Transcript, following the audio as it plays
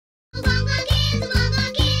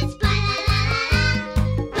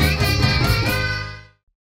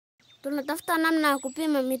tunatafuta namna ya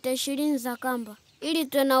kupima mita 20 za kamba, ili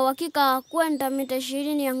tuwe na uhakika kwenda mita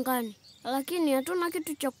 20 angani. Lakini hatuna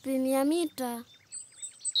kitu cha kupimia mita.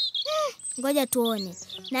 Ngoja tuone.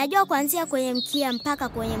 Najua kuanzia kwenye mkia mpaka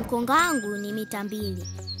kwenye mkonga wangu ni mita 2.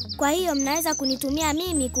 Kwa hiyo mnaweza kunitumia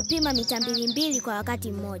mimi kupima mita 2 kwa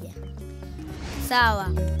wakati mmoja.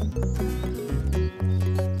 Sawa.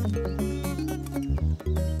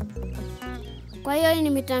 Kwa hiyo hii ni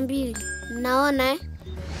mita 2. Mnaona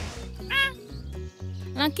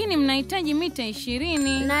Lakini mnahitaji mita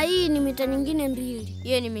 20. Na hii ni mita nyingine 2.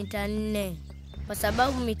 Hiyo ni mita 4. Kwa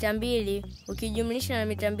sababu mita 2 ukijumlisha na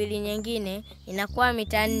mita 2 nyingine inakuwa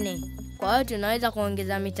mita 4. Kwa hiyo tunaweza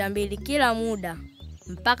kuongeza mita 2 kila muda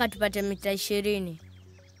mpaka tupate mita 20.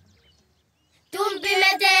 Tumpime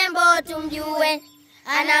tembo tumjue,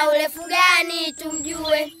 ana urefu gani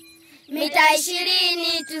tumjue, mita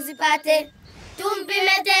 20 tuzipate.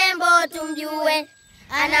 Tumpime tembo tumjue,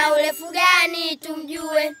 ana urefu gani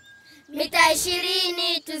tumjue, mita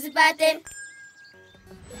 20 tuzipate.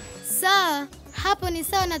 Sawa, hapo ni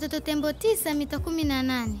sawa na Toto tembo 9 mita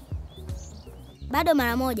 18. Bado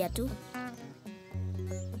mara moja tu.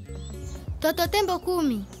 Toto tembo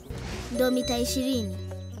 10 ndio mita 20.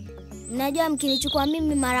 Najua mkinichukua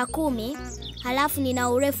mimi mara 10, halafu nina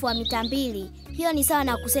urefu wa mita 2. Hiyo ni sawa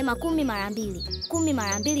na kusema 10 mara 2. 10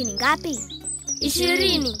 mara 2 ni ngapi?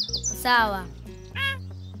 20. Sawa.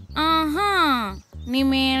 Aha,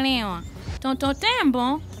 nimeelewa. Toto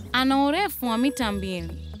tembo ana urefu wa mita 2.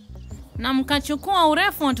 Na mkachukua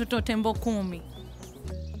urefu wa Toto tembo 10.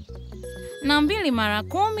 Na 2 mara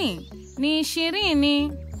 10 ni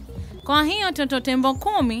 20. Kwa hiyo Toto tembo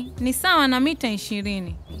 10 ni sawa na mita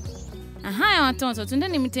 20. Haya watoto,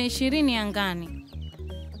 twendeni mita 20 angani.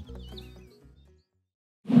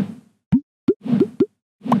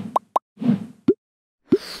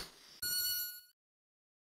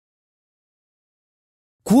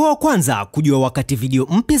 Kuwa wa kwanza kujua wakati video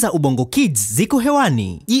mpya za Ubongo Kids ziko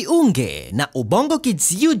hewani, jiunge na Ubongo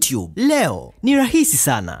Kids YouTube leo. Ni rahisi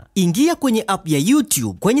sana. Ingia kwenye app ya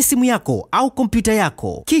YouTube kwenye simu yako au kompyuta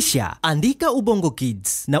yako, kisha andika Ubongo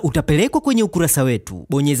Kids na utapelekwa kwenye ukurasa wetu.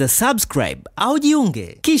 Bonyeza subscribe au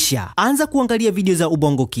jiunge, kisha anza kuangalia video za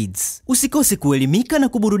Ubongo Kids. Usikose kuelimika na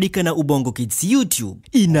kuburudika na Ubongo Kids YouTube.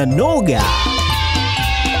 Inanoga!